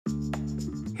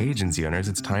Hey, agency owners,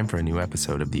 it's time for a new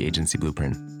episode of the Agency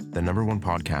Blueprint, the number one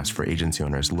podcast for agency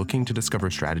owners looking to discover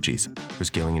strategies for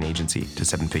scaling an agency to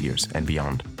 7 figures and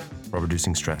beyond, while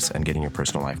reducing stress and getting your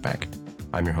personal life back.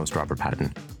 I'm your host, Robert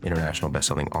Patton, international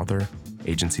bestselling author,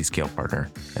 agency scale partner,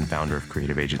 and founder of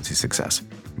Creative Agency Success.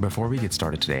 Before we get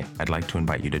started today, I'd like to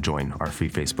invite you to join our free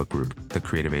Facebook group, the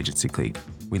Creative Agency Clique.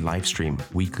 We live stream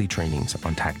weekly trainings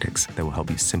on tactics that will help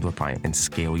you simplify and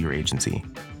scale your agency.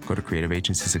 Go to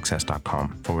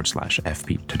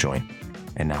creativeagencysuccess.com/FP to join.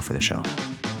 And now for the show.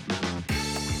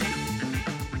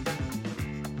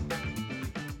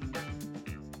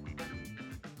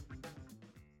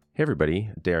 Hey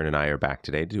everybody, Darren and I are back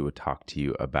today to talk to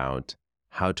you about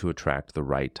how to attract the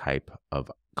right type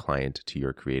of client to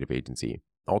your creative agency.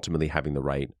 Ultimately, having the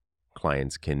right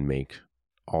clients can make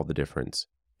all the difference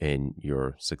in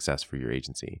your success for your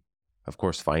agency. Of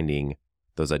course, finding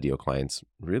those ideal clients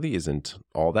really isn't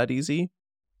all that easy,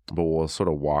 but we'll sort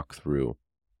of walk through,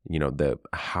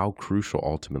 how crucial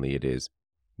ultimately it is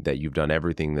that you've done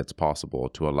everything that's possible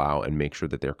to allow and make sure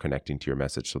that they're connecting to your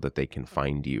message so that they can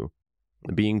find you.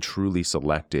 Being truly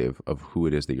selective of who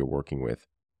it is that you're working with.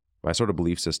 My sort of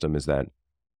belief system is that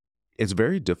it's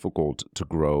very difficult to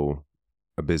grow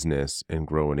a business and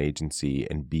grow an agency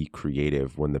and be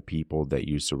creative when the people that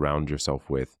you surround yourself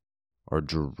with are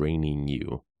draining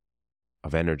you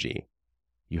of energy.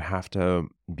 You have to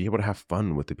be able to have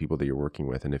fun with the people that you're working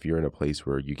with. And if you're in a place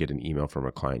where you get an email from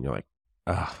a client, you're like,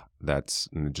 that's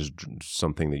just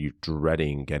something that you're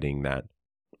dreading getting that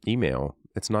email.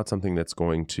 It's not something that's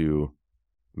going to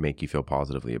make you feel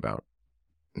positively about.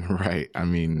 Right. I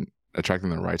mean, attracting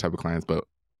the right type of clients, but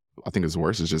I think it's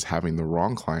worse is just having the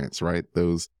wrong clients, right?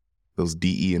 Those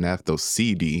D, E, and F, those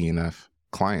C, D, E, and F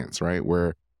clients, right?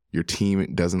 Where your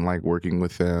team doesn't like working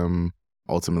with them.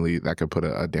 Ultimately, that could put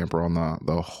a damper on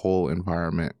the whole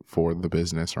environment for the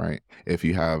business, right? If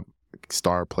you have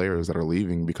star players that are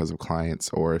leaving because of clients,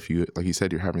 or if you, like you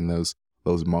said, you're having those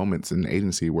moments in the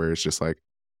agency where it's just like,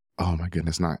 oh my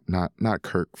goodness, not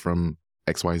Kirk from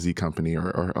XYZ company,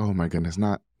 or oh my goodness,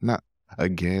 not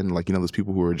again, like, those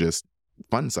people who are just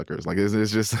fun suckers. Like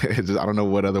it's just I don't know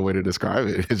what other way to describe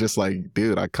it. It's just like,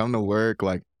 dude, I come to work,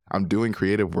 like I'm doing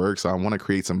creative work, so I want to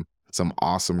create some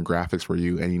awesome graphics for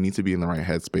you, and you need to be in the right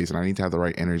headspace, and I need to have the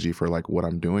right energy for like what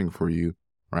I'm doing for you,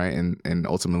 right? And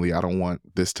ultimately, I don't want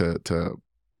this to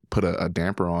put a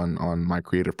damper on my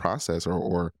creative process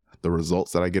or the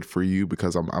results that I get for you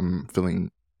because I'm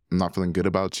not feeling good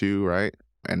about you, right?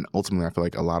 And ultimately, I feel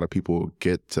like a lot of people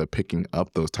get to picking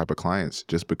up those type of clients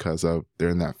just because of they're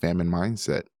in that famine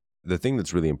mindset. The thing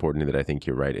that's really important that I think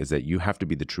you're right is that you have to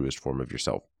be the truest form of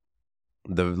yourself.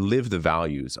 Live the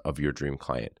values of your dream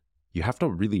client. You have to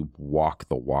really walk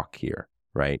the walk here,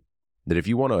 right? That if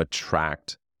you want to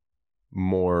attract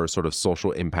more sort of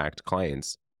social impact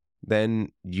clients,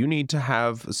 then you need to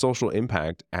have social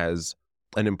impact as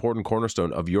an important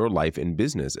cornerstone of your life and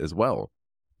business as well.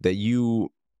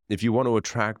 If you want to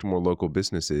attract more local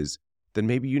businesses, then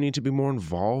maybe you need to be more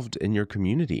involved in your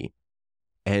community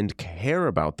and care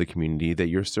about the community that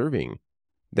you're serving.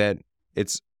 If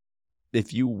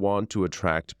you want to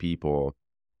attract people,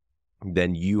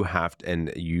 then you have to,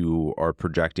 and you are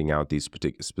projecting out these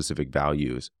specific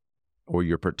values, or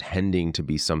you're pretending to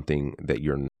be something that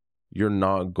you're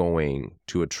not going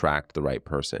to attract the right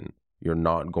person. You're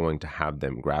not going to have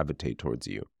them gravitate towards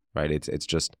you, right?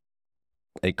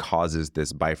 It causes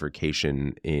this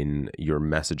bifurcation in your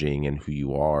messaging and who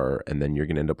you are, and then you're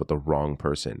going to end up with the wrong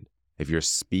person. If you're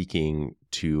speaking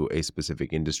to a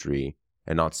specific industry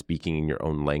and not speaking in your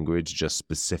own language, just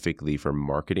specifically for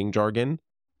marketing jargon,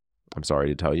 I'm sorry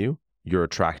to tell you, you're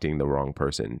attracting the wrong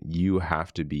person. You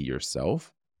have to be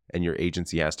yourself, and your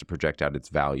agency has to project out its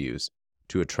values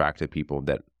to attract the people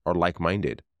that are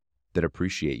like-minded, that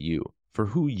appreciate you for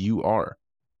who you are.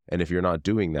 And if you're not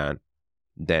doing that,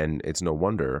 then it's no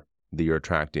wonder that you're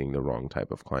attracting the wrong type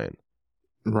of client.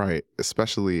 Right.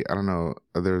 Especially, I don't know,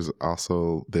 there's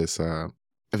also this,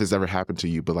 if it's ever happened to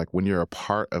you, but like when you're a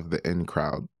part of the in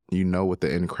crowd, you know what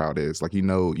the in crowd is. Like,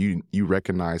 you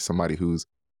recognize somebody who's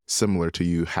similar to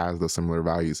you, has those similar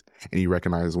values, and you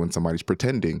recognize when somebody's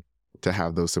pretending to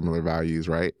have those similar values,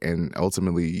 right? And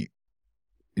ultimately,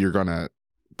 you're going to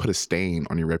put a stain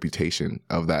on your reputation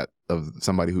of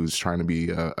somebody who's trying to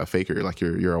be a faker. Like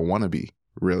you're a wannabe,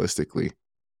 realistically.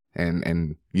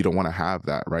 And you don't want to have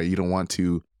that, right? You don't want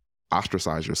to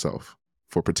ostracize yourself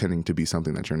for pretending to be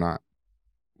something that you're not.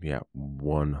 Yeah,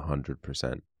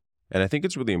 100%. And I think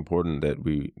it's really important that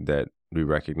we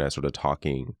recognize sort of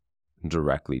talking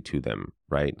directly to them,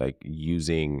 right? Like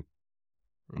using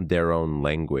their own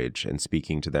language and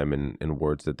speaking to them in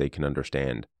words that they can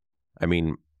understand. I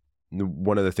mean,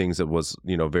 one of the things that was,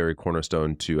 very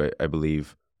cornerstone to, I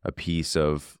believe, a piece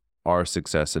of our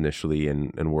success initially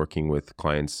in working with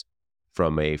clients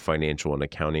from a financial and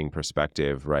accounting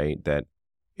perspective, right? That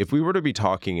if we were to be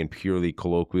talking in purely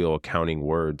colloquial accounting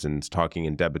words and talking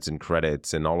in debits and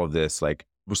credits and all of this, like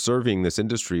serving this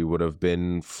industry would have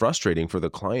been frustrating for the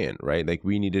client, right? Like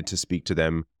we needed to speak to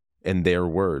them in their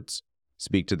words,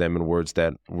 speak to them in words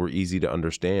that were easy to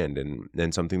understand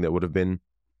and something that would have been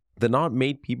that not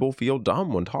made people feel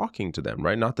dumb when talking to them,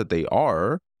 right? Not that they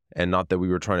are, and not that we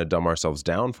were trying to dumb ourselves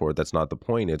down for it. That's not the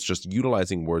point. It's just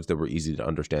utilizing words that were easy to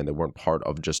understand, that weren't part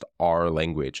of just our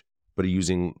language, but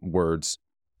using words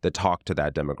that talk to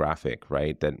that demographic,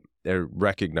 right? That they're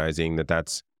recognizing that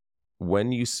that's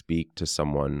when you speak to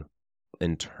someone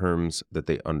in terms that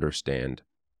they understand,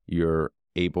 you're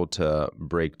able to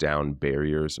break down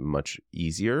barriers much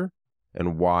easier,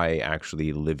 and why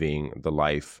actually living the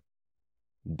life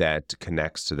that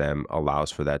connects to them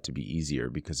allows for that to be easier.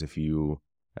 Because if you,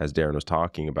 as Darren was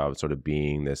talking about, sort of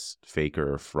being this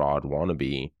faker fraud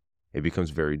wannabe, it becomes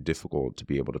very difficult to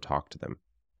be able to talk to them.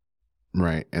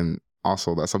 Right. And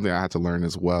also that's something I had to learn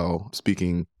as well.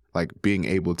 Speaking, like being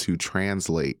able to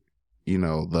translate,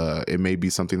 it may be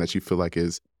something that you feel like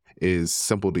is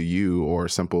simple to you, or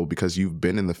simple because you've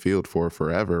been in the field for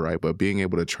forever, right? But being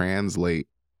able to translate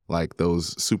like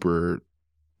those super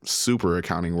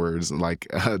accounting words, like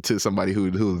to somebody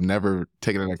who's never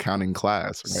taken an accounting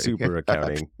class, right? Super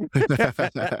accounting.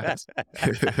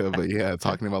 But yeah,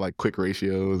 talking about like quick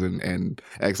ratios and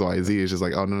XYZ is just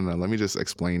like, oh no, let me just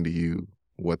explain to you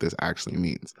what this actually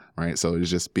means, right? So it's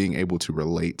just being able to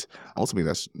relate. Ultimately,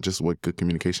 that's just what good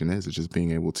communication is. It's just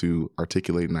being able to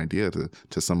articulate an idea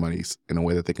to somebody in a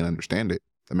way that they can understand it.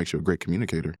 That makes you a great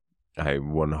communicator. I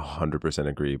 100%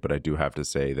 agree, but I do have to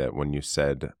say that when you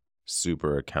said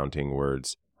super accounting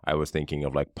words, I was thinking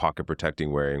of like pocket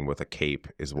protecting wearing with a cape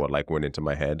is what like went into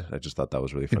my head. I just thought that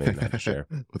was really funny and I had to share.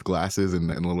 With glasses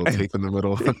and a little tape in the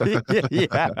middle.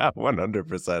 Yeah,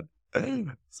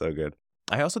 100%. So good.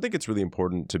 I also think it's really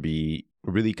important to be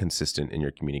really consistent in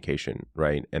your communication,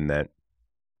 right? And that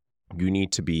you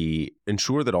need to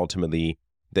ensure that ultimately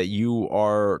that you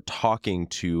are talking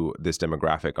to this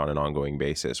demographic on an ongoing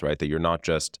basis, right? That you're not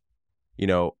just,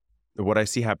 what I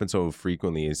see happen so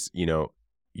frequently is,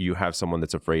 you have someone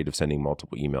that's afraid of sending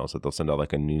multiple emails, that they'll send out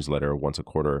like a newsletter once a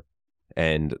quarter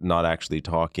and not actually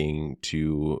talking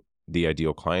to the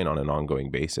ideal client on an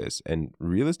ongoing basis. And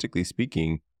realistically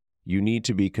speaking, you need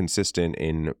to be consistent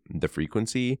in the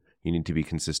frequency. You need to be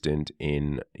consistent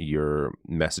in your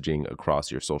messaging across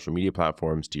your social media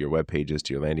platforms, to your web pages,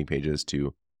 to your landing pages,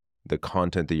 to the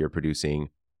content that you're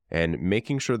producing, and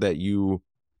making sure that you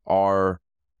are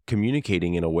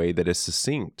communicating in a way that is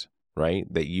succinct, right?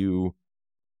 That you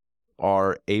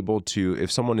are able to,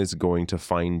 if someone is going to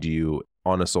find you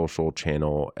on a social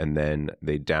channel and then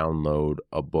they download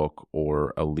a book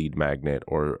or a lead magnet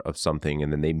or of something,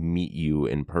 and then they meet you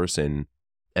in person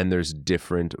and there's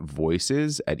different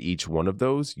voices at each one of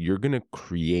those, you're going to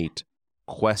create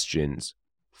questions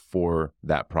for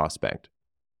that prospect.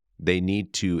 They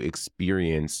need to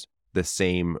experience the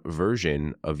same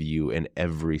version of you in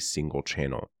every single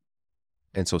channel.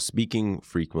 And so speaking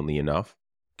frequently enough,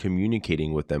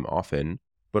 communicating with them often,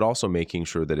 but also making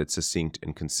sure that it's succinct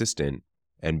and consistent,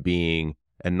 and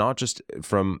not just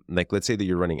from, like, let's say that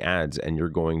you're running ads and you're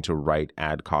going to write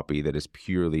ad copy that is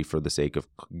purely for the sake of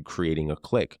creating a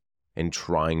click and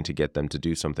trying to get them to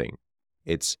do something.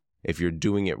 It's, if you're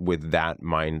doing it with that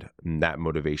mind and that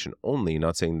motivation only,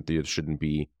 not saying that there shouldn't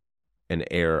be an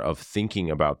air of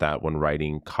thinking about that when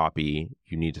writing copy,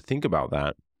 you need to think about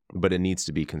that, but it needs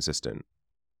to be consistent.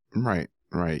 Right.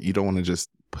 You don't want to just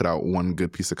put out one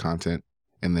good piece of content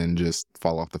and then just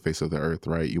fall off the face of the earth,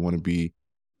 right? You want to be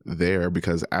there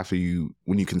because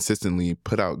when you consistently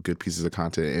put out good pieces of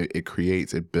content,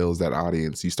 it builds that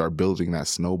audience. You start building that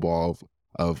snowball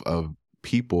of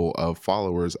people, of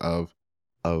followers, of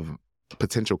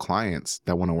potential clients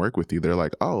that want to work with you. They're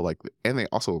like, oh, like, and they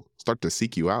also start to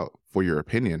seek you out for your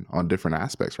opinion on different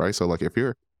aspects, right? So like if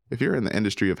you're in the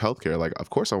industry of healthcare, like,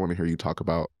 of course I want to hear you talk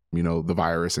about, the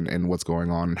virus and what's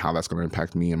going on and how that's going to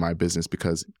impact me and my business,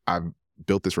 because I've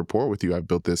built this rapport with you. I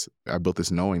built this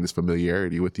knowing, this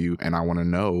familiarity with you, and I want to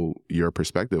know your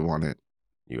perspective on it.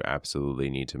 You absolutely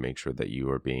need to make sure that you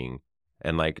are being,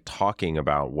 and like talking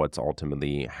about what's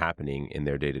ultimately happening in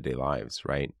their day-to-day lives,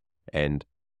 right? And,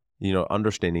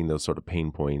 understanding those sort of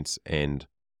pain points, and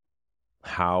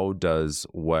how does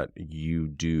what you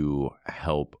do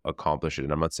help accomplish it?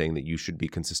 And I'm not saying that you should be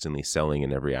consistently selling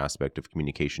in every aspect of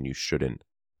communication. You shouldn't.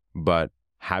 But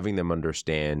having them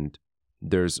understand,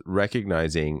 there's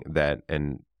recognizing that,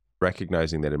 and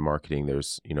recognizing that in marketing,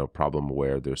 there's, problem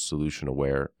aware, there's solution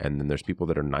aware, and then there's people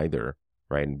that are neither,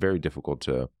 right? And very difficult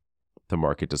to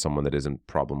market to someone that isn't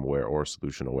problem aware or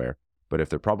solution aware. But if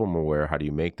they're problem aware, how do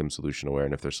you make them solution aware?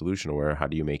 And if they're solution aware, how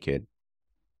do you make it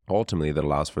ultimately that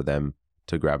allows for them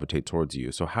to gravitate towards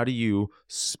you? So how do you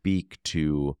speak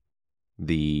to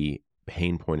the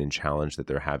pain point and challenge that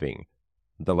they're having?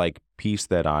 The piece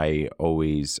that I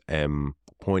always am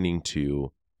pointing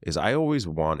to is I always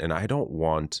want, and I don't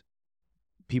want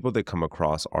people that come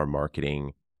across our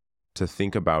marketing to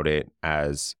think about it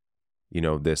as,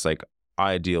 this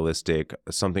idealistic,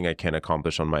 something I can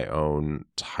accomplish on my own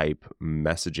type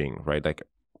messaging, right?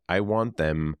 I want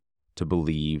them to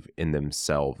believe in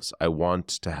themselves. I want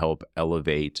to help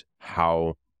elevate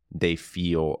how they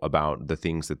feel about the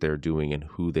things that they're doing and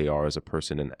who they are as a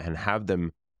person, and have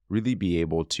them really be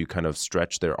able to kind of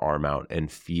stretch their arm out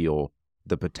and feel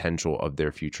the potential of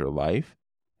their future life.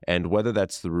 And whether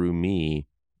that's through me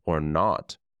or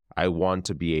not, I want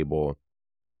to be able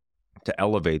to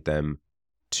elevate them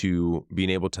to being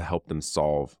able to help them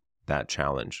solve that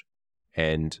challenge.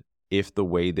 And if the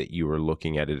way that you are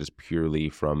looking at it is purely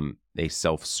from a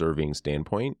self-serving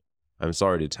standpoint, I'm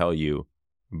sorry to tell you,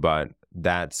 but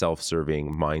that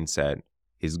self-serving mindset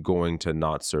is going to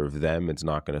not serve them. It's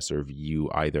not going to serve you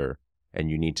either. And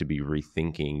you need to be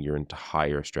rethinking your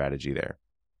entire strategy there.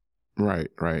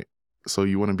 Right. So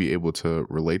you want to be able to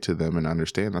relate to them and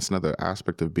understand. That's another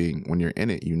aspect of being, when you're in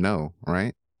it,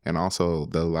 right? And also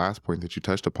the last point that you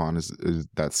touched upon is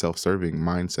that self-serving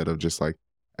mindset of just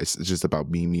it's just about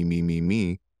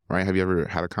me, right? Have you ever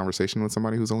had a conversation with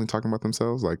somebody who's only talking about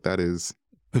themselves? That is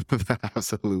the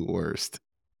absolute worst.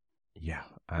 Yeah,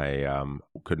 I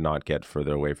could not get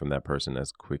further away from that person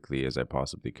as quickly as I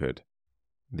possibly could.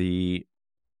 The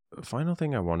final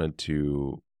thing I wanted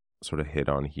to sort of hit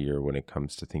on here when it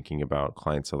comes to thinking about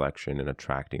client selection and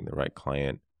attracting the right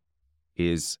client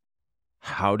is,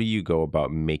 how do you go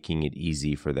about making it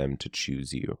easy for them to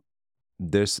choose you?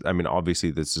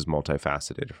 Obviously this is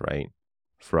multifaceted, right?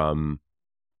 From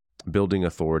building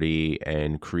authority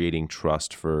and creating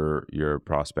trust for your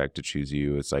prospect to choose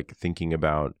you. It's thinking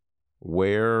about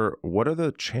what are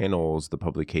the channels, the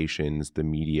publications, the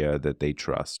media that they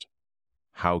trust?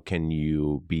 How can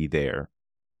you be there?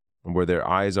 Where their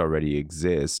eyes already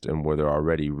exist and where they're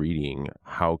already reading,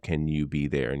 how can you be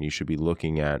there? And you should be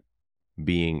looking at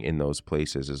being in those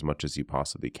places as much as you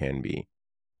possibly can be,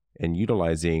 and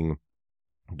utilizing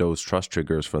those trust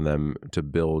triggers for them to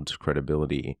build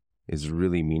credibility is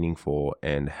really meaningful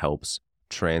and helps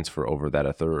transfer over that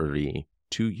authority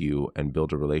to you and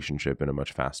build a relationship in a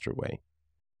much faster way.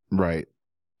 Right.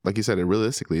 Like you said,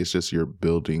 realistically, it's just you're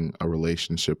building a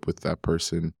relationship with that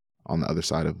person on the other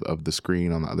side of the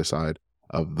screen, on the other side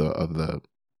of the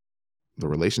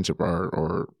relationship,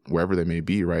 or wherever they may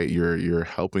be, right? You're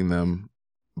helping them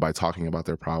by talking about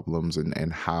their problems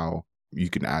and how you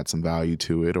can add some value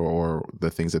to it, or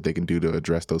the things that they can do to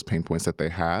address those pain points that they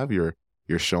have. You're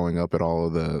showing up at all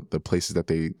of the places that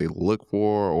they look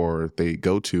for or they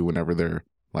go to whenever they're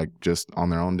just on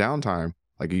their own downtime.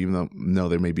 Even though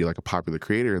there may be a popular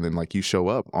creator, and then you show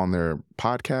up on their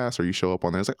podcast or you show up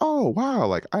on there, it's oh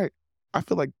wow, I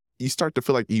feel like you start to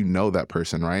feel like that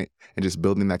person, right? And just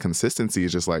building that consistency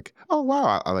is just oh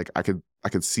wow, I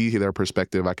could see their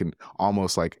perspective. I can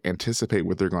almost anticipate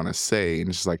what they're gonna say, and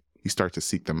it's just you start to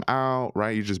seek them out,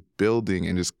 right? You're just building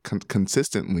and just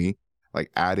consistently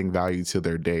adding value to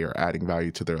their day or adding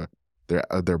value to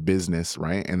their business,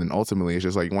 right? And then ultimately it's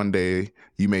just one day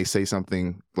you may say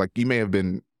something, you may have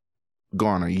been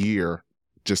gone a year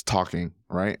just talking,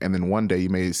 right? And then one day you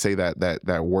may say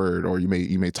that word, or you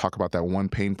may talk about that one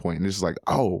pain point, and it's just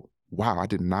oh wow, I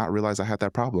did not realize I had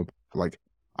that problem.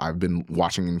 I've been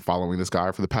watching and following this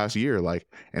guy for the past year,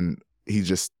 and he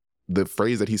just, the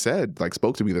phrase that he said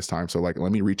spoke to me this time. So let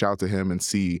me reach out to him and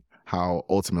see how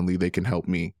ultimately they can help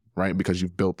me, right? Because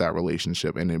you've built that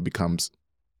relationship and it becomes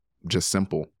just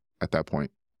simple at that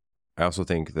point. I also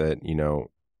think that,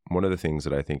 one of the things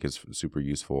that I think is super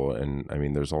useful,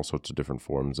 and there's all sorts of different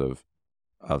forms of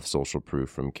social proof,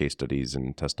 from case studies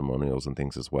and testimonials and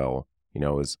things as well,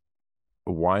 is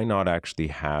why not actually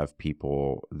have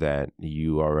people that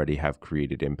you already have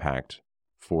created impact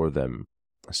for them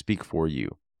speak for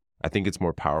you? I think it's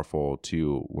more powerful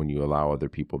too when you allow other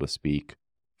people to speak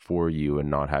for you and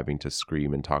not having to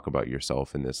scream and talk about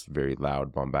yourself in this very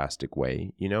loud, bombastic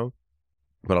way,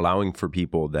 but allowing for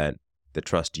people that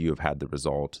trust you, have had the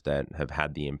result, that have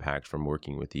had the impact from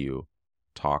working with you,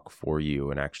 talk for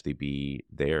you, and actually be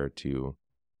there to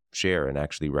share, and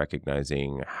actually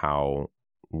recognizing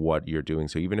what you're doing.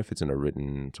 So even if it's in a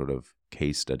written sort of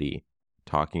case study,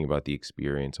 talking about the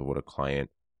experience of what a client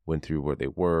went through where they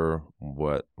were,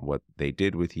 what they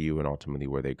did with you, and ultimately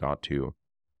where they got to,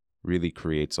 really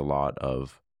creates a lot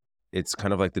of, it's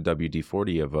kind of like the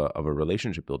WD-40 of a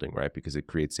relationship building, right? Because it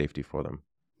creates safety for them.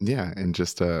 Yeah, and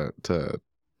just to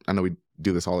I know we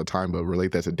do this all the time, but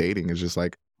relate that to dating is just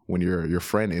like when your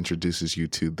friend introduces you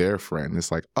to their friend,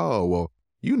 it's like, oh, well,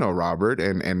 you know Robert,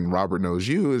 and Robert knows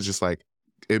you. It's just like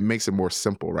it makes it more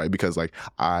simple, right? Because like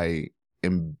I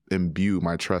imbue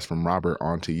my trust from Robert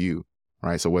onto you,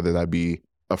 right? So whether that be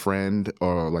a friend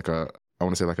or like I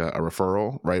want to say like a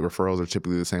referral, right? Referrals are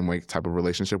typically the same way type of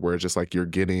relationship where it's just like you're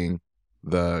getting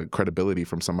the credibility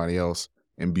from somebody else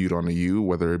imbued onto you,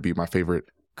 whether it be my favorite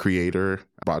creator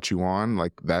brought you on,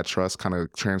 like that trust kind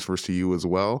of transfers to you as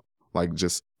well. Like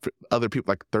just other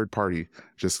people, like third party,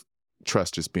 just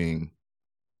trust just being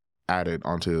added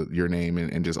onto your name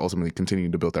and just ultimately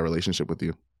continuing to build that relationship with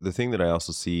you. The thing that I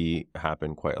also see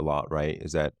happen quite a lot, right,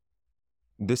 is that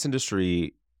this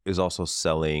industry is also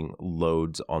selling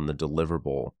loads on the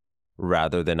deliverable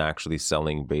rather than actually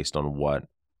selling based on what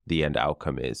the end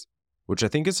outcome is, which I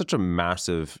think is such a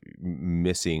massive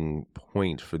missing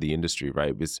point for the industry,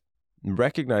 right? Is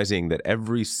recognizing that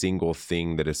every single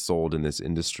thing that is sold in this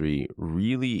industry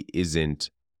really isn't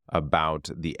about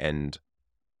the end.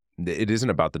 It isn't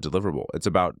about the deliverable. It's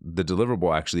about the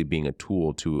deliverable actually being a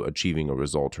tool to achieving a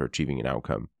result or achieving an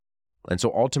outcome. And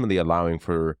so ultimately allowing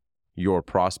for your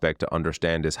prospect to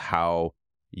understand is how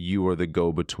you are the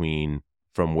go-between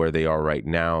from where they are right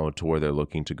now to where they're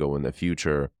looking to go in the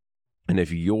future. And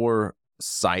if your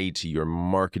site, your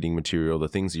marketing material, the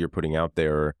things that you're putting out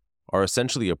there are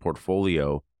essentially a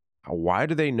portfolio, why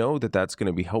do they know that that's going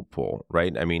to be helpful,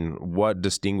 right? I mean, what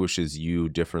distinguishes you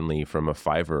differently from a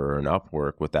Fiverr or an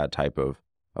Upwork with that type of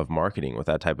marketing, with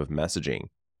that type of messaging?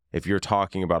 If you're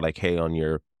talking about like, hey, on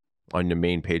the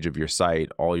main page of your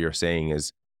site, all you're saying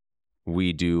is,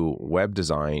 we do web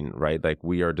design, right? Like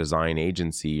we are a design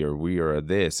agency or we are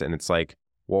this. And it's like,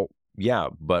 well, yeah,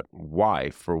 but why?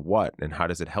 For what? And how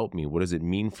does it help me? What does it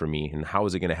mean for me? And how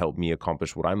is it going to help me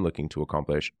accomplish what I'm looking to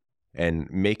accomplish? And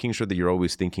making sure that you're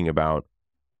always thinking about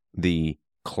the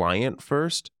client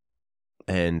first.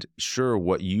 And sure,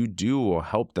 what you do will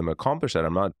help them accomplish that.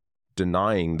 I'm not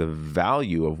denying the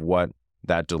value of what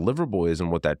that deliverable is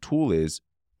and what that tool is,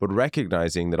 but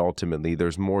recognizing that ultimately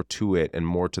there's more to it and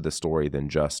more to the story than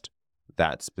just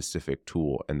that specific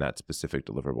tool and that specific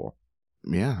deliverable.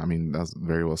 Yeah, I mean, that's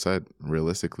very well said,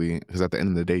 realistically, because at the end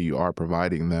of the day, you are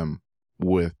providing them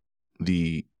with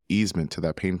the easement to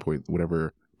that pain point,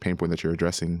 whatever pain point that you're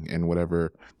addressing and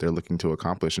whatever they're looking to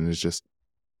accomplish. And it's just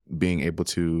being able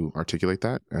to articulate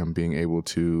that and being able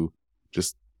to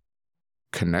just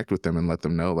connect with them and let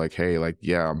them know like, hey, like,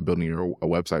 yeah, I'm building a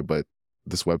website, but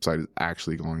this website is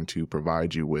actually going to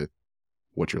provide you with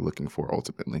what you're looking for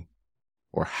ultimately,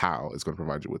 or how it's going to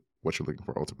provide you with what you're looking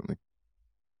for ultimately.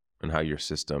 And how your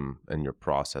system and your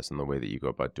process and the way that you go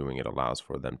about doing it allows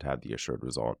for them to have the assured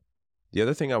result. The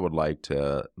other thing I would like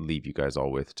to leave you guys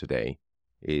all with today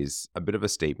is a bit of a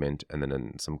statement and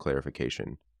then some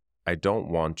clarification. I don't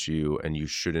want you, and you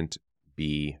shouldn't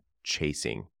be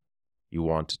chasing. You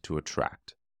want to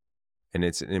attract. And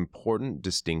it's an important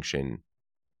distinction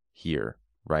here,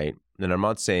 right? And I'm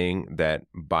not saying that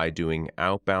by doing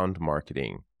outbound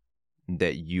marketing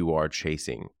that you are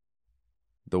chasing.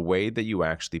 The way that you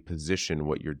actually position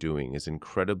what you're doing is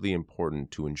incredibly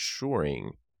important to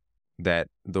ensuring that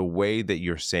the way that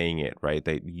you're saying it, right,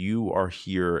 that you are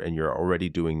here and you're already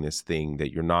doing this thing,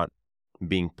 that you're not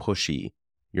being pushy,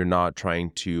 you're not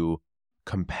trying to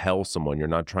compel someone, you're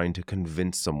not trying to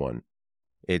convince someone.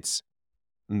 It's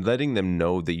letting them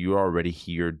know that you're already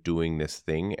here doing this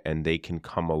thing and they can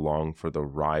come along for the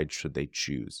ride should they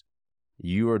choose.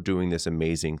 You are doing this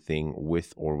amazing thing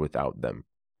with or without them,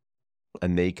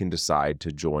 and they can decide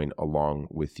to join along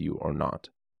with you or not.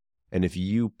 And if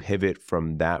you pivot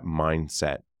from that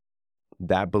mindset,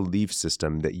 that belief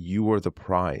system that you are the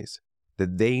prize,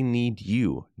 that they need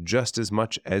you just as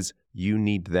much as you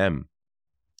need them,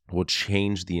 will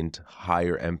change the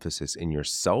entire emphasis in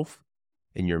yourself,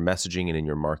 in your messaging, and in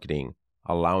your marketing,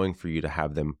 allowing for you to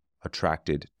have them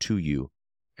attracted to you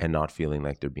and not feeling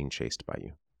like they're being chased by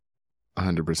you.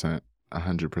 100%.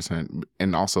 100%.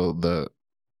 And also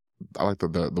I like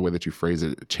the way that you phrase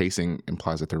it. Chasing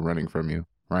implies that they're running from you,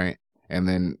 right? And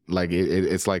then like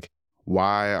it's like,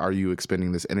 why are you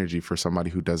expending this energy for somebody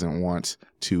who doesn't want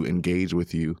to engage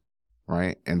with you,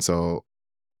 right? And so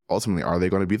ultimately, are they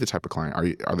going to be the type of client?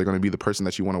 Are they going to be the person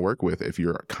that you want to work with if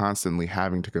you're constantly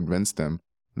having to convince them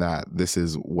that this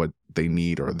is what they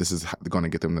need, or this is going to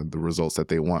get them the results that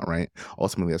they want, right?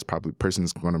 Ultimately, that's probably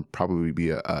person's going to probably be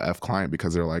a F client,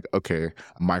 because they're like, okay,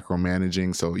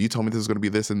 micromanaging. So you told me this is going to be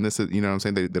this and this, you know what I'm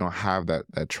saying? They don't have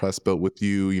that trust built with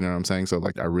you, you know what I'm saying? So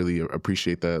like, I really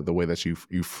appreciate the way that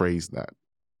you phrased that.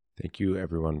 Thank you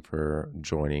everyone for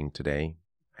joining today.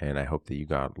 And I hope that you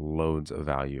got loads of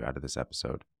value out of this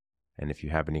episode. And if you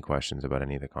have any questions about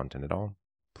any of the content at all,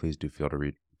 please do feel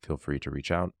free to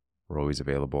reach out. We're always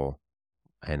available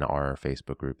in our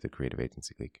Facebook group, the Creative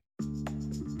Agency League.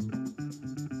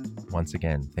 Once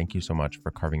again, thank you so much for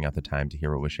carving out the time to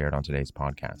hear what was shared on today's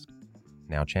podcast.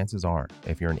 Now, chances are,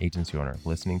 if you're an agency owner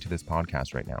listening to this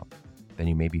podcast right now, then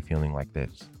you may be feeling like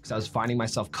this. Because I was finding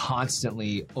myself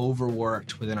constantly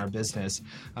overworked within our business,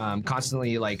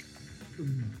 constantly like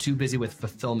too busy with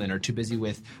fulfillment or too busy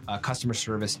with customer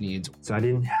service needs. So I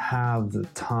didn't have the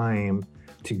time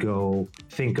to go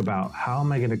think about how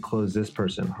am I going to close this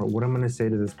person, or what I'm going to say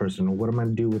to this person, or what am I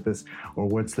going to do with this, or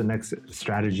what's the next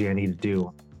strategy I need to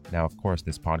do. Now, of course,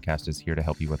 this podcast is here to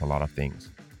help you with a lot of things,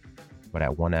 but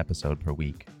at one episode per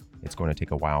week, it's going to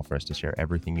take a while for us to share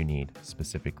everything you need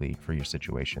specifically for your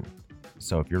situation.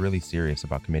 So if you're really serious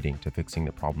about committing to fixing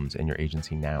the problems in your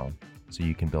agency now, so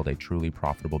you can build a truly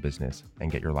profitable business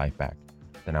and get your life back,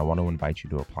 then I want to invite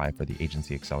you to apply for the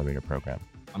Agency Accelerator program.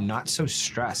 I'm not so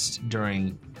stressed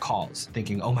during calls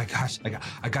thinking, oh my gosh, I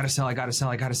gotta sell,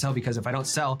 because if I don't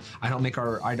sell, I don't make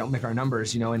our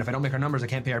numbers, and if I don't make our numbers, I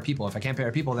can't pay our people. If I can't pay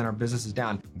our people, then our business is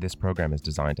down. This program is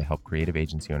designed to help creative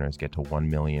agency owners get to $1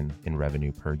 million in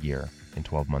revenue per year in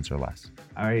 12 months or less.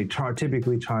 I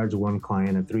typically charge one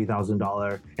client a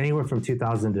 $3,000, anywhere from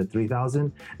 $2,000 to $3,000.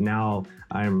 Now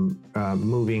I'm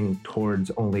moving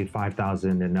towards only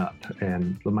 $5,000 and up.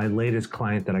 And my latest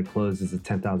client that I closed is a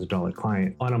 $10,000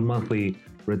 client on a monthly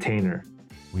retainer.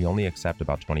 We only accept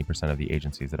about 20% of the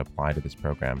agencies that apply to this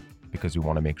program because we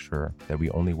want to make sure that we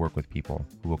only work with people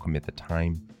who will commit the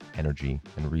time, energy,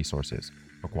 and resources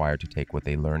required to take what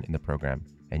they learn in the program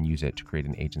and use it to create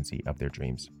an agency of their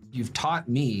dreams. You've taught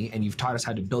me and you've taught us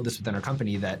how to build this within our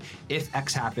company that if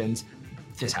X happens,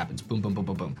 this happens. Boom, boom, boom,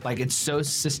 boom, boom. Like it's so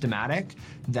systematic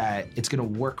that it's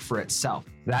going to work for itself.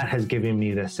 That has given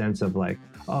me the sense of like,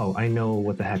 oh, I know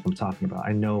what the heck I'm talking about.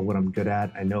 I know what I'm good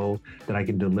at. I know that I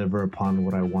can deliver upon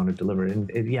what I want to deliver. And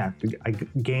I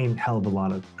gained hell of a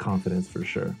lot of confidence for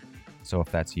sure. So if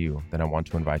that's you, then I want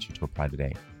to invite you to apply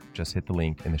today. Just hit the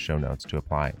link in the show notes to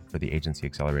apply for the Agency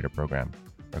Accelerator program,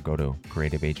 or go to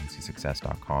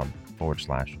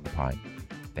creativeagencysuccess.com/apply.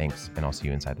 Thanks, and I'll see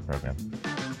you inside the program.